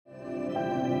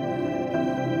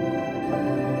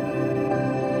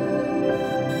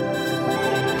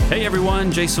Hey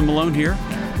everyone, Jason Malone here.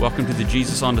 Welcome to the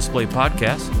Jesus on Display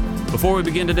podcast. Before we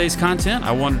begin today's content,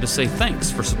 I wanted to say thanks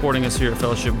for supporting us here at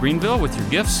Fellowship Greenville with your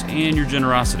gifts and your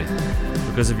generosity.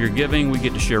 Because of your giving, we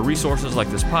get to share resources like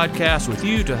this podcast with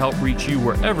you to help reach you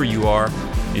wherever you are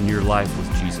in your life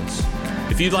with Jesus.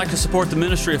 If you'd like to support the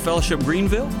ministry of Fellowship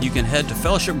Greenville, you can head to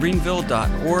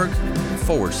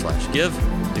fellowshipgreenville.org/give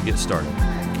to get started.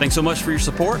 Thanks so much for your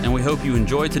support, and we hope you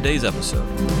enjoyed today's episode.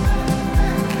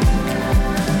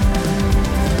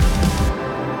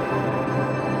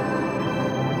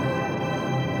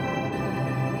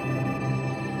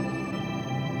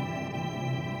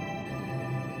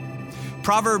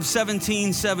 Proverbs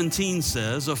 17:17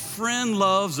 says, "A friend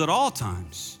loves at all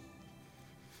times,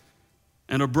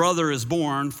 and a brother is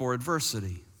born for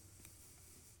adversity."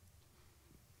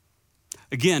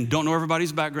 Again, don't know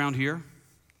everybody's background here.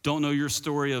 Don't know your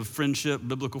story of friendship,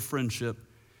 biblical friendship.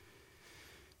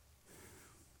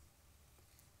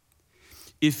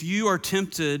 If you are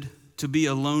tempted to be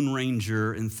a lone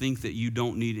ranger and think that you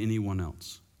don't need anyone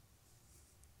else,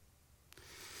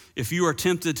 if you are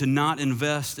tempted to not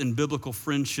invest in biblical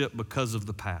friendship because of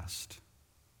the past,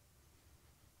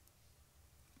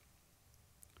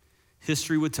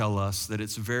 history would tell us that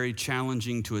it's very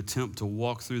challenging to attempt to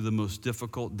walk through the most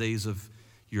difficult days of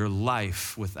your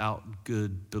life without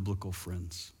good biblical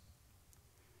friends.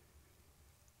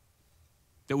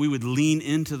 That we would lean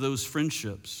into those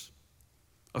friendships.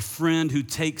 A friend who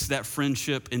takes that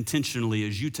friendship intentionally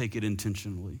as you take it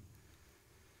intentionally.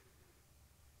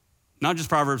 Not just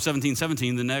Proverbs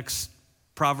 17:17, the next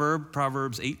proverb,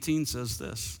 Proverbs 18, says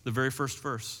this, the very first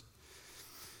verse.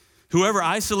 "Whoever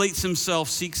isolates himself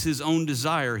seeks his own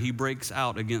desire. He breaks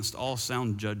out against all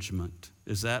sound judgment."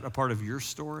 Is that a part of your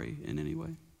story in any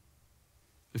way?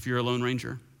 If you're a lone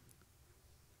ranger?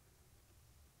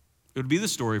 It would be the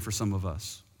story for some of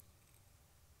us.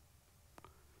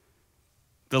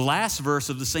 The last verse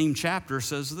of the same chapter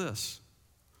says this.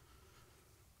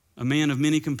 "A man of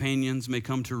many companions may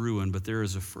come to ruin, but there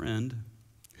is a friend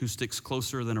who sticks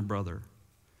closer than a brother."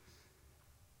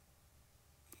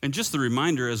 And just the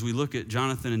reminder as we look at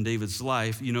Jonathan and David's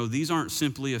life, these aren't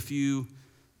simply a few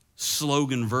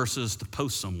slogan verses to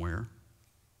post somewhere.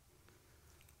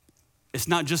 It's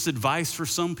not just advice for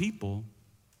some people.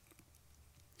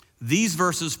 These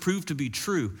verses prove to be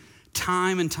true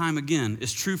time and time again.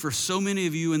 It's true for so many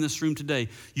of you in this room today.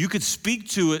 You could speak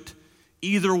to it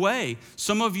either way.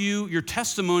 Some of you, your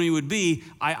testimony would be,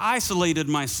 "I isolated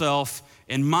myself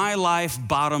and my life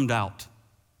bottomed out."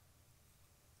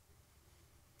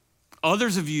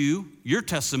 Others of you, your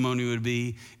testimony would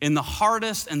be, "In the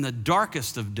hardest and the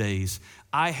darkest of days,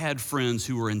 I had friends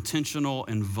who were intentional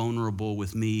and vulnerable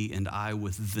with me and I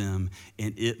with them,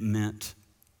 and it meant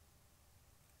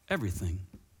everything."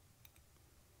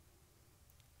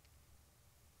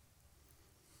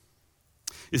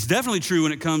 It's definitely true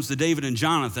when it comes to David and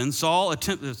Jonathan. Let's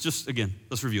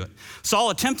review it. Saul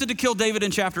attempted to kill David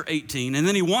in chapter 18, and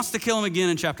then he wants to kill him again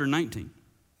in chapter 19.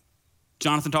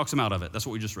 Jonathan talks him out of it. That's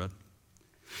what we just read.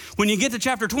 When you get to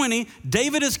chapter 20,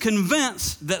 David is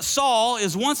convinced that Saul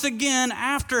is once again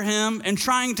after him and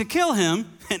trying to kill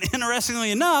him. And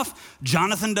interestingly enough,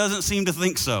 Jonathan doesn't seem to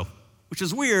think so, which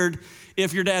is weird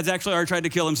if your dad's actually already tried to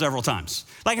kill him several times.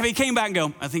 Like if he came back and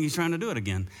go, "I think he's trying to do it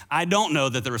again." I don't know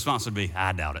that the response would be,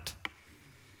 "I doubt it."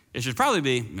 It should probably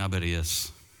be, "I bet he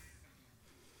is."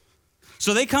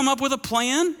 So they come up with a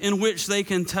plan in which they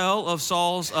can tell of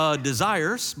Saul's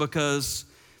desires because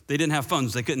they didn't have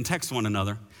phones. They couldn't text one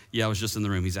another. "Yeah, I was just in the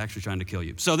room. He's actually trying to kill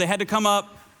you." So they had to come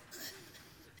up.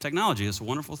 Technology is a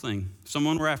wonderful thing.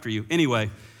 Someone were after you.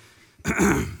 Anyway,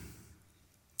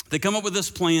 they come up with this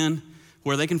plan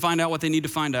where they can find out what they need to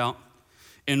find out.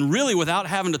 And really, without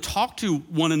having to talk to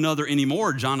one another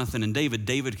anymore, Jonathan and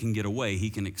David can get away.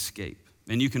 He can escape.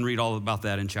 And you can read all about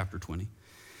that in chapter 20.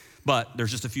 But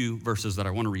there's just a few verses that I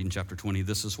want to read in chapter 20.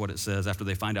 This is what it says after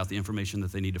they find out the information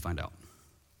that they need to find out.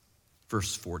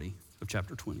 Verse 40 of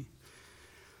chapter 20.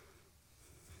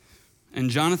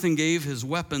 "And Jonathan gave his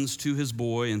weapons to his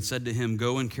boy and said to him,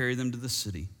 'Go and carry them to the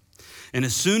city.' And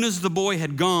as soon as the boy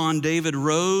had gone, David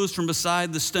rose from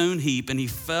beside the stone heap, and he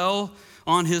fell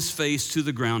on his face to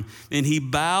the ground. And he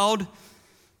bowed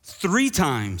 3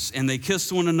 times, and they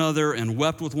kissed one another and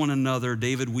wept with one another,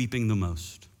 David weeping the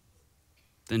most.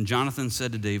 Then Jonathan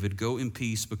said to David, 'Go in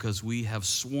peace, because we have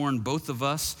sworn both of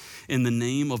us in the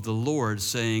name of the Lord,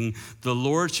 saying, the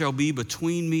Lord shall be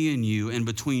between me and you, and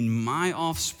between my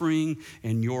offspring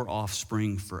and your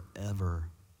offspring forever.'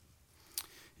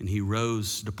 And he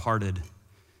rose, departed,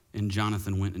 and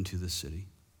Jonathan went into the city."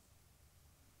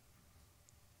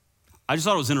 I just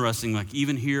thought it was interesting, like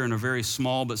even here in a very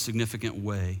small but significant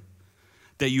way,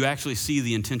 that you actually see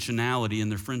the intentionality in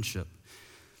their friendship.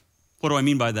 What do I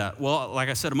mean by that? Well, like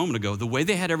I said a moment ago, the way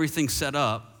they had everything set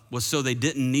up was so they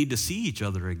didn't need to see each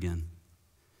other again.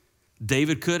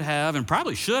 David could have, and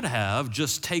probably should have,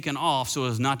 just taken off so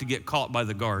as not to get caught by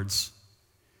the guards.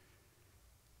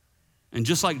 And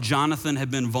just like Jonathan had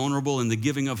been vulnerable in the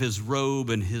giving of his robe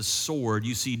and his sword,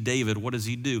 you see David, what does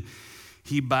he do?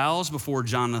 He bows before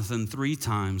Jonathan 3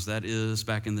 times. That is,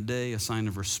 back in the day, a sign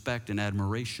of respect and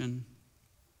admiration.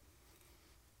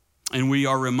 And we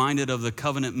are reminded of the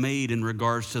covenant made in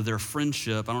regards to their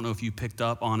friendship. I don't know if you picked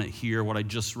up on it here, what I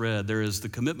just read. There is the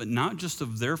commitment not just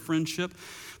of their friendship,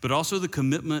 but also the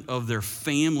commitment of their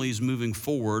families moving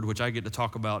forward, which I get to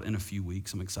talk about in a few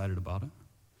weeks. I'm excited about it.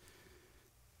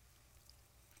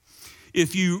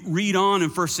 If you read on in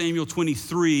 1 Samuel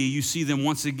 23, you see them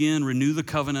once again renew the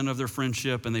covenant of their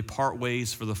friendship, and they part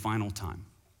ways for the final time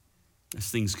as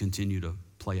things continue to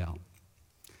play out.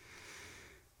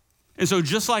 And so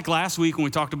just like last week when we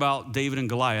talked about David and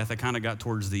Goliath, I kind of got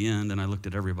towards the end and I looked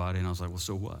at everybody and I was like, well,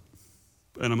 so what?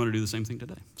 And I'm going to do the same thing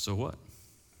today. So what?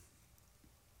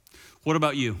 What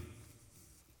about you?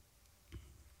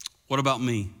 What about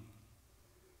me?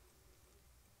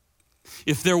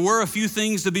 If there were a few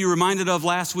things to be reminded of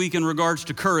last week in regards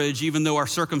to courage, even though our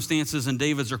circumstances and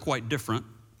David's are quite different,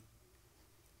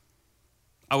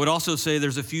 I would also say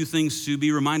there's a few things to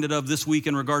be reminded of this week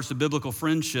in regards to biblical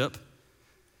friendship.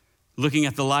 Looking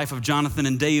at the life of Jonathan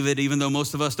and David, even though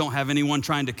most of us don't have anyone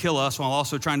trying to kill us, while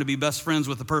also trying to be best friends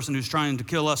with the person who's trying to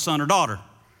kill us, son or daughter.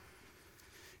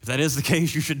 If that is the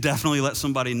case, you should definitely let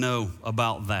somebody know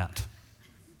about that.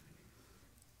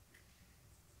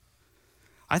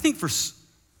 I think for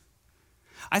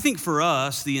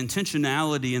us, the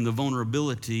intentionality and the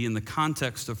vulnerability in the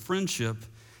context of friendship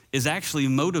is actually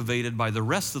motivated by the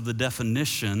rest of the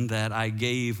definition that I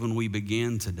gave when we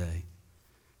began today.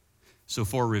 So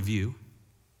for review,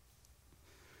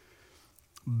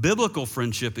 biblical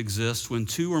friendship exists when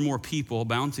 2 or more people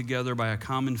bound together by a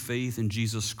common faith in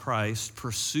Jesus Christ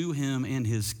pursue him and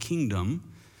his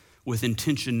kingdom with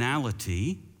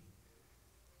intentionality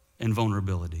and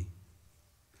vulnerability.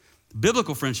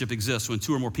 Biblical friendship exists when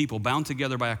 2 or more people bound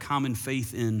together by a common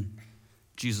faith in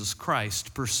Jesus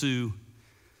Christ pursue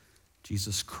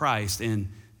Jesus Christ and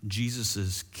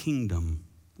Jesus' kingdom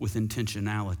with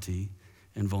intentionality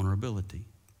and vulnerability.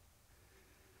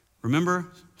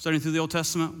 Remember, studying through the Old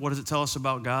Testament, what does it tell us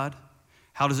about God?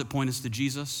 How does it point us to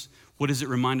Jesus? What does it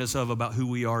remind us of about who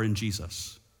we are in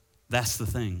Jesus? That's the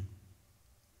thing.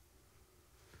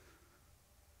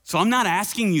 So I'm not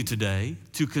asking you today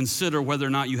to consider whether or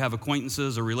not you have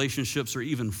acquaintances or relationships or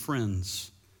even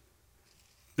friends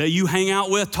that you hang out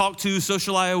with, talk to,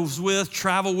 socialize with,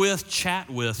 travel with, chat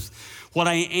with. What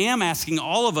I am asking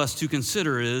all of us to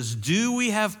consider is, do we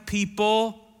have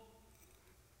people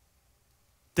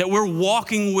that we're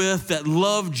walking with that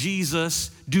love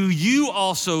Jesus? Do you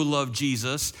also love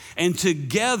Jesus? And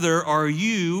together, are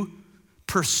you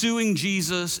pursuing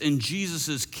Jesus and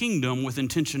Jesus' kingdom with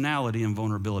intentionality and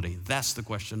vulnerability? That's the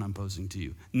question I'm posing to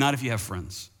you, not if you have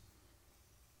friends.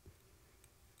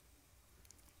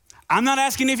 I'm not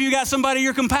asking if you got somebody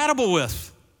you're compatible with.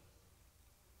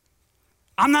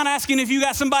 I'm not asking if you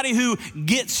got somebody who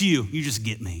gets you. You just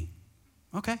get me.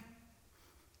 Okay.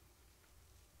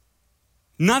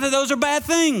 None of those are bad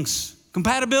things.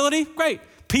 Compatibility, great.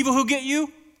 People who get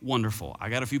you, wonderful. I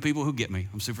got a few people who get me.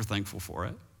 I'm super thankful for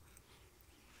it.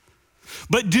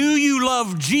 But do you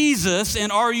love Jesus,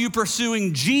 and are you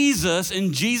pursuing Jesus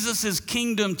and Jesus'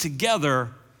 kingdom together?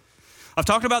 I've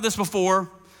talked about this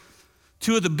before.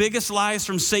 2 of the biggest lies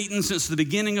from Satan since the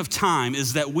beginning of time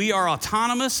is that we are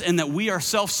autonomous and that we are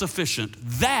self-sufficient.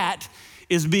 That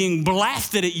is being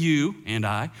blasted at you and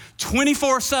I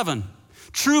 24/7.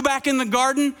 True back in the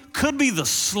garden could be the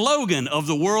slogan of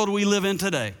the world we live in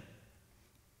today.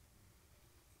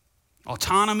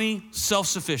 Autonomy,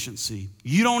 self-sufficiency.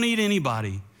 You don't need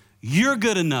anybody. You're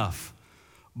good enough.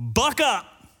 Buck up.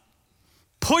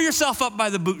 Pull yourself up by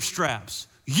the bootstraps.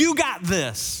 You got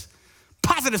this.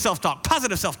 Positive self-talk,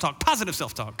 positive self-talk, positive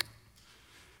self-talk.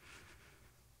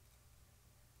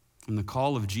 And the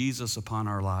call of Jesus upon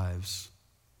our lives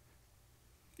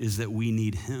is that we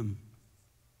need him.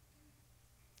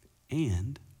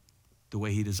 And the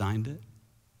way he designed it,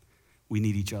 we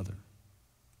need each other.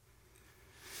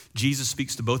 Jesus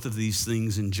speaks to both of these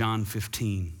things in John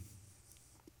 15.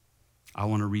 I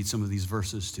want to read some of these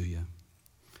verses to you.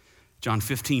 John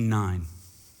 15:9.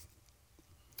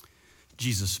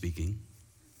 Jesus speaking.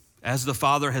 As the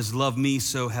Father has loved me,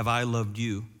 so have I loved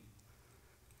you.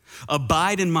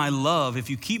 Abide in my love. If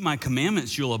you keep my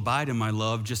commandments, you'll abide in my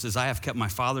love, just as I have kept my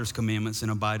Father's commandments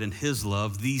and abide in his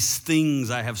love. These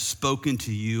things I have spoken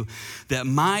to you, that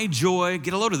my joy,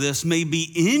 get a load of this, may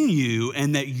be in you,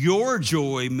 and that your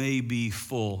joy may be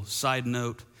full. Side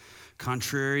note,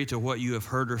 contrary to what you have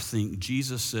heard or think,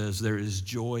 Jesus says there is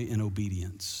joy in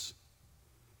obedience.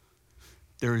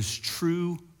 There is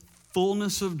true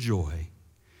fullness of joy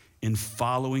in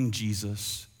following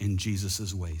Jesus in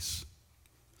Jesus' ways.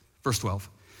 Verse 12,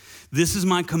 this is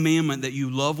my commandment, that you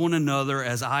love one another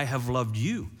as I have loved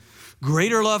you.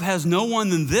 Greater love has no one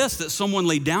than this, that someone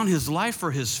lay down his life for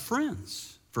his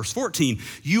friends. Verse 14,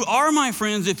 you are my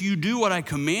friends if you do what I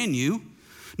command you.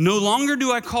 No longer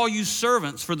do I call you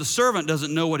servants, for the servant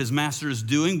doesn't know what his master is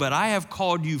doing, but I have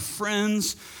called you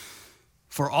friends.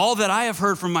 For all that I have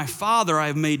heard from my Father, I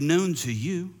have made known to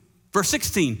you. Verse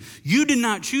 16, you did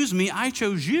not choose me, I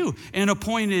chose you and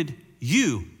appointed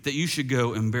you that you should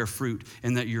go and bear fruit,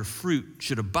 and that your fruit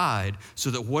should abide,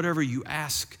 so that whatever you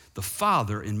ask the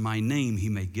Father in my name, he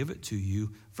may give it to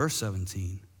you. Verse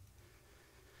 17,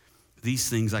 these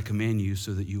things I command you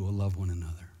so that you will love one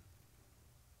another.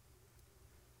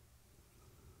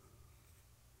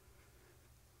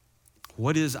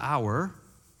 What is our,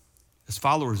 as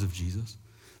followers of Jesus,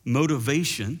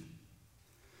 motivation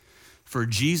for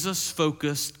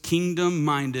Jesus-focused,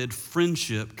 kingdom-minded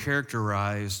friendship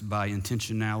characterized by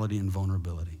intentionality and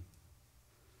vulnerability?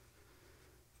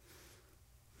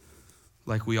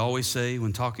 Like we always say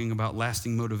when talking about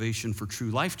lasting motivation for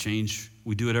true life change,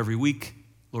 we do it every week.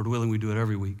 Lord willing, we do it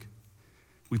every week.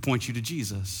 We point you to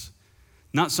Jesus.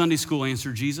 Not Sunday school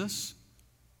answer, Jesus.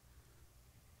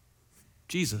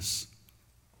 Jesus.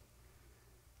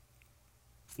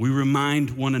 We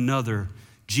remind one another,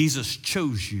 Jesus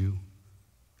chose you.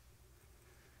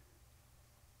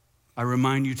 I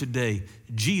remind you today,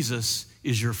 Jesus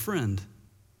is your friend.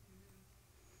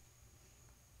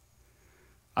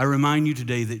 I remind you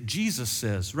today that Jesus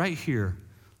says right here,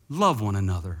 love one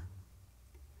another.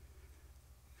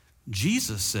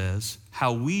 Jesus says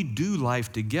how we do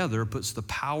life together puts the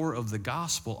power of the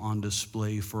gospel on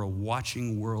display for a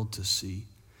watching world to see.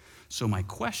 So my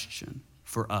question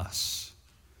for us,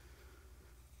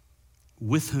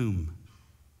 with whom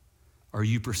are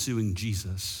you pursuing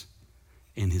Jesus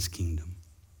and his kingdom?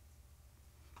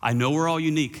 I know we're all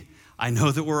unique. I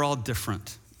know that we're all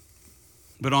different.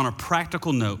 But on a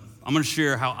practical note, I'm going to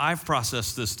share how I've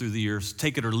processed this through the years.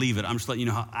 Take it or leave it. I'm just letting you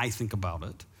know how I think about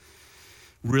it.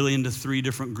 Really into three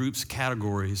different groups,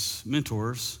 categories: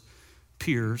 mentors,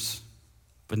 peers,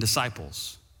 and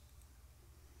disciples.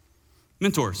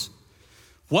 Mentors.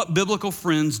 What biblical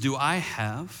friends do I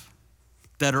have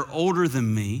that are older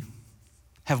than me,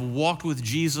 have walked with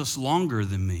Jesus longer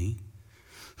than me,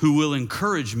 who will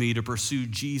encourage me to pursue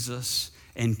Jesus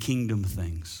and kingdom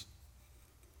things?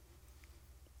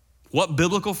 What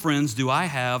biblical friends do I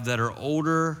have that are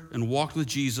older and walked with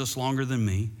Jesus longer than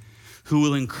me, who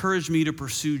will encourage me to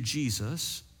pursue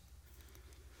Jesus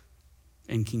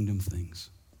and kingdom things?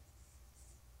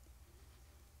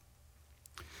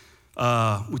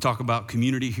 We talk about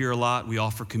community here a lot. We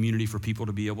offer community for people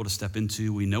to be able to step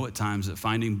into. We know at times that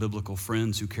finding biblical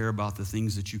friends who care about the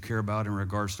things that you care about in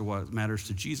regards to what matters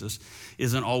to Jesus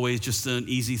isn't always just an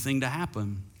easy thing to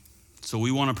happen. So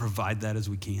we want to provide that as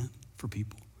we can for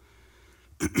people.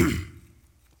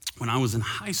 When I was in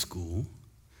high school,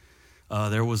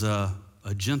 there was a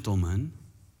gentleman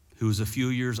who was a few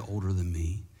years older than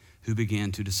me who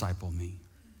began to disciple me,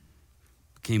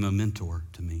 became a mentor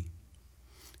to me.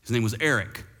 His name was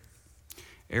Eric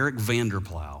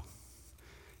Vanderplow.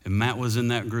 And Matt was in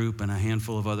that group, and a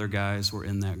handful of other guys were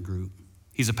in that group.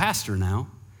 He's a pastor now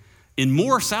in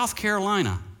Moore, South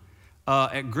Carolina,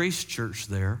 at Grace Church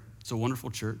there. It's a wonderful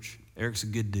church. Eric's a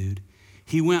good dude.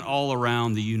 He went all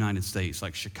around the United States,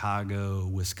 like Chicago,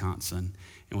 Wisconsin,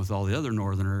 and with all the other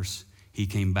Northerners, he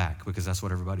came back because that's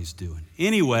what everybody's doing.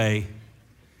 Anyway,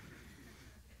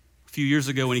 a few years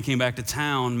ago when he came back to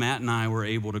town, Matt and I were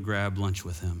able to grab lunch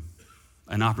with him,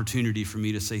 an opportunity for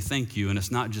me to say thank you. And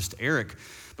it's not just Eric.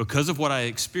 Because of what I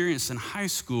experienced in high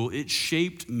school, it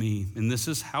shaped me, and this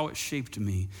is how it shaped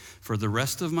me for the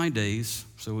rest of my days.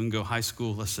 So we can go high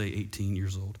school, let's say 18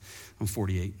 years old. I'm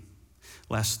 48.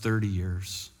 Last 30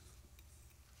 years.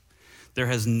 There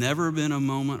has never been a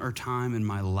moment or time in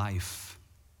my life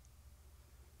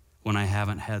when I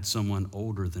haven't had someone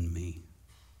older than me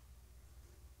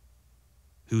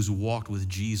who's walked with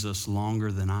Jesus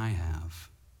longer than I have,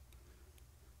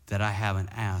 that I haven't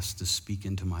asked to speak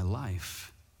into my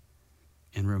life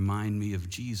and remind me of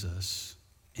Jesus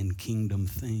and kingdom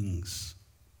things.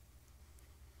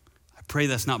 I pray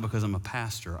that's not because I'm a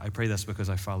pastor. I pray that's because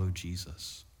I follow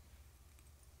Jesus.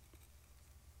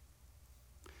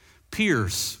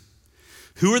 Peers.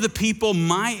 Who are the people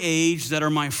my age that are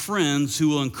my friends who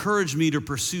will encourage me to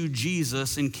pursue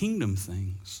Jesus and kingdom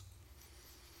things?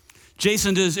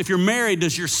 Jason, if you're married,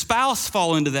 does your spouse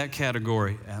fall into that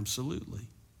category? Absolutely.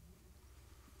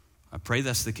 I pray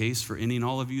that's the case for any and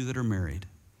all of you that are married,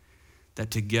 that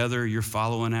together you're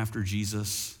following after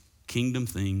Jesus, kingdom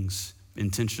things,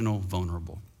 intentional,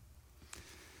 vulnerable.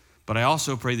 But I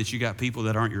also pray that you got people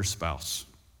that aren't your spouse,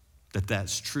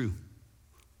 that's true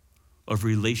of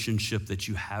relationship that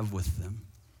you have with them.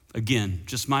 Again,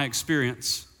 just my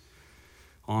experience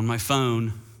on my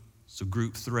phone, it's a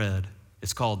group thread.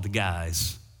 It's called The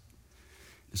Guys.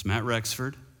 It's Matt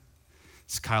Rexford.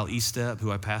 It's Kyle Estep,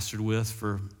 who I pastored with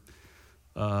for,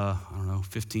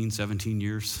 15, 17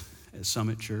 years at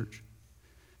Summit Church.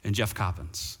 And Jeff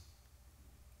Coppins,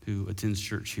 who attends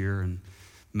church here. And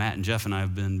Matt and Jeff and I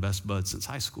have been best buds since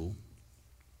high school.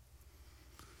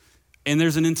 And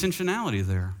there's an intentionality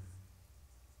there.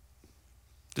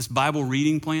 This Bible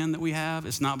reading plan that we have,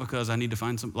 it's not because I need to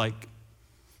find some,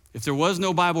 if there was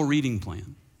no Bible reading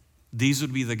plan, these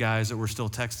would be the guys that were still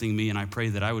texting me, and I pray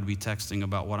that I would be texting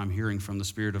about what I'm hearing from the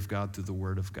Spirit of God through the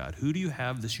Word of God. Who do you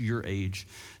have this your age?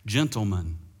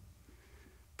 Gentlemen,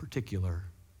 particular.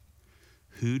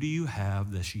 Who do you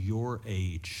have this your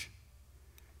age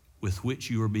with which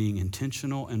you are being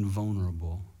intentional and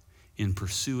vulnerable in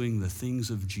pursuing the things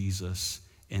of Jesus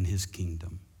and his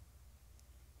kingdom?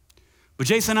 But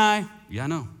Jason, I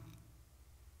know.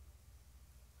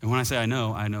 And when I say I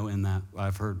know in that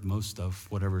I've heard most of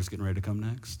whatever is getting ready to come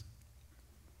next.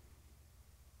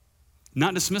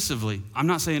 Not dismissively. I'm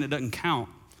not saying it doesn't count.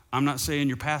 I'm not saying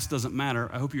your past doesn't matter.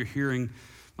 I hope you're hearing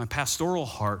my pastoral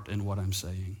heart in what I'm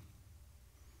saying.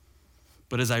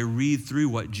 But as I read through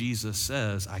what Jesus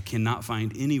says, I cannot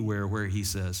find anywhere where he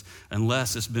says,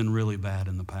 unless it's been really bad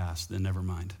in the past, then never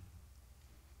mind.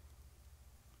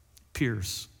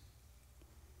 Peers.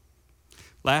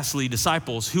 Lastly,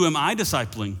 disciples. Who am I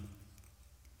discipling?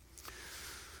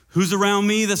 Who's around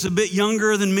me that's a bit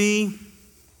younger than me,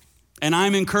 and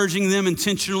I'm encouraging them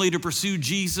intentionally to pursue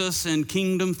Jesus and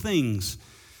kingdom things?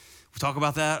 We talk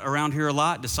about that around here a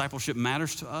lot. Discipleship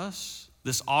matters to us.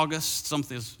 This August, a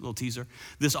little teaser.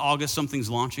 This August, something's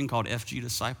launching called FG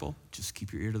Disciple. Just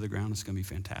keep your ear to the ground. It's going to be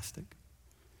fantastic.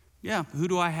 Yeah, who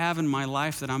do I have in my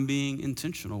life that I'm being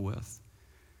intentional with?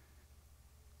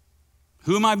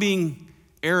 Who am I being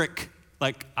Eric?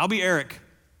 I'll be Eric.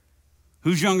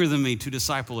 Who's younger than me to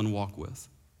disciple and walk with?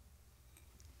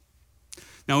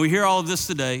 Now, we hear all of this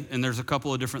today, and there's a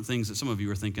couple of different things that some of you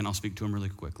are thinking. I'll speak to them really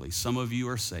quickly. Some of you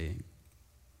are saying,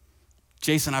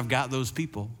 Jason, I've got those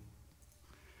people.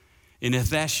 And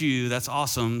if that's you, that's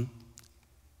awesome.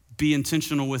 Be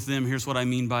intentional with them. Here's what I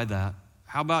mean by that.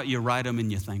 How about you write them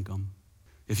and you thank them?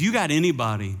 If you got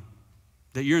anybody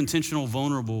that you're intentional,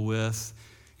 vulnerable with,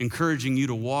 encouraging you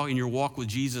to walk in your walk with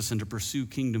Jesus and to pursue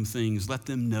kingdom things, let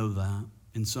them know that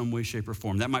in some way, shape, or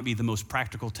form. That might be the most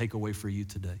practical takeaway for you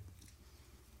today.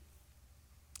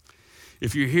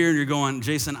 If you're here and you're going,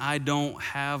 Jason, I don't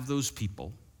have those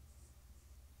people.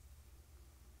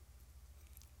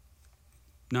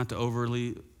 Not to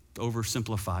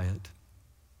oversimplify it,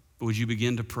 but would you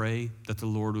begin to pray that the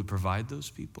Lord would provide those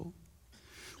people?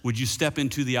 Would you step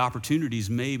into the opportunities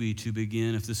maybe to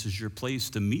begin, if this is your place,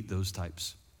 to meet those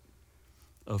types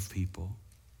of people?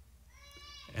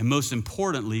 And most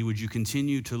importantly, would you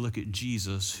continue to look at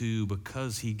Jesus, who,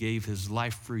 because he gave his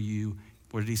life for you,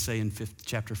 what did he say in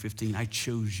chapter 15? I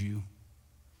chose you.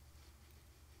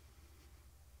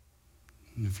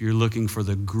 And if you're looking for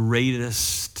the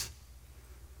greatest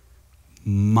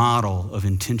model of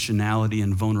intentionality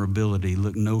and vulnerability,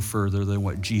 look no further than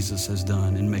what Jesus has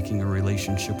done in making a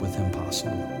relationship with him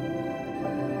possible.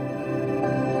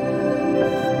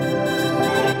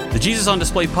 The Jesus on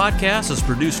Display podcast is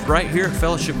produced right here at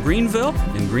Fellowship Greenville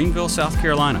in Greenville, South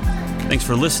Carolina. Thanks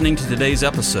for listening to today's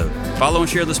episode. Follow and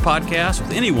share this podcast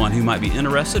with anyone who might be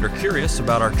interested or curious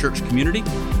about our church community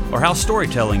or how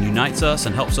storytelling unites us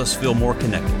and helps us feel more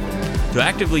connected. To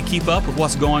actively keep up with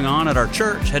what's going on at our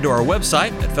church, head to our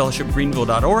website at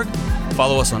fellowshipgreenville.org,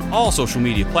 follow us on all social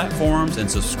media platforms,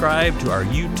 and subscribe to our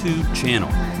YouTube channel.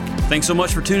 Thanks so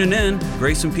much for tuning in.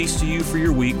 Grace and peace to you for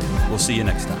your week. We'll see you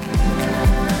next time.